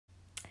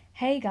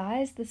Hey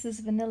guys, this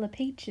is Vanilla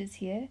Peaches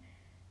here.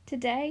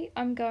 Today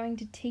I'm going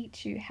to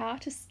teach you how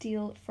to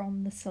steal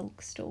from the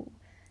silk stool.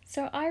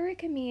 So I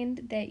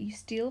recommend that you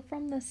steal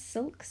from the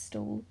silk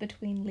stool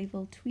between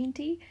level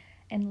 20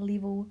 and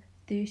level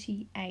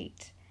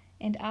 38.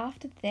 And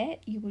after that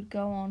you would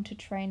go on to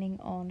training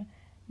on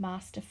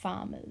master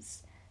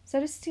farmers. So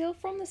to steal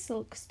from the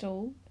silk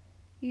stool,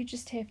 you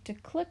just have to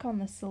click on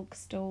the silk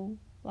stool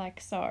like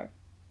so.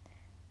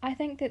 I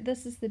think that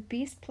this is the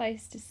best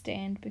place to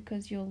stand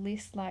because you're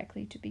less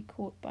likely to be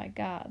caught by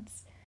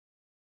guards.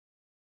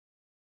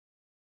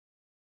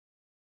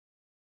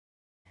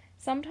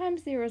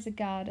 Sometimes there is a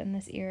guard in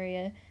this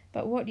area,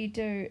 but what you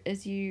do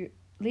is you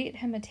let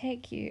him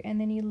attack you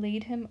and then you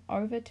lead him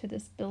over to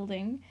this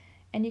building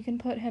and you can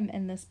put him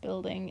in this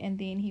building and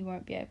then he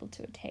won't be able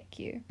to attack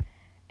you.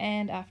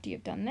 And after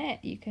you've done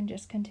that, you can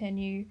just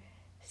continue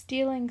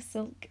stealing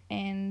silk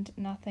and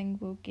nothing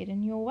will get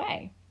in your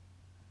way.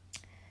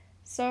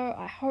 So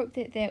I hope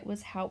that that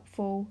was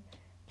helpful.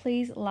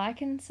 Please like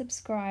and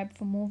subscribe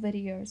for more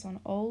videos on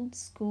old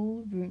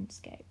school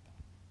RuneScape.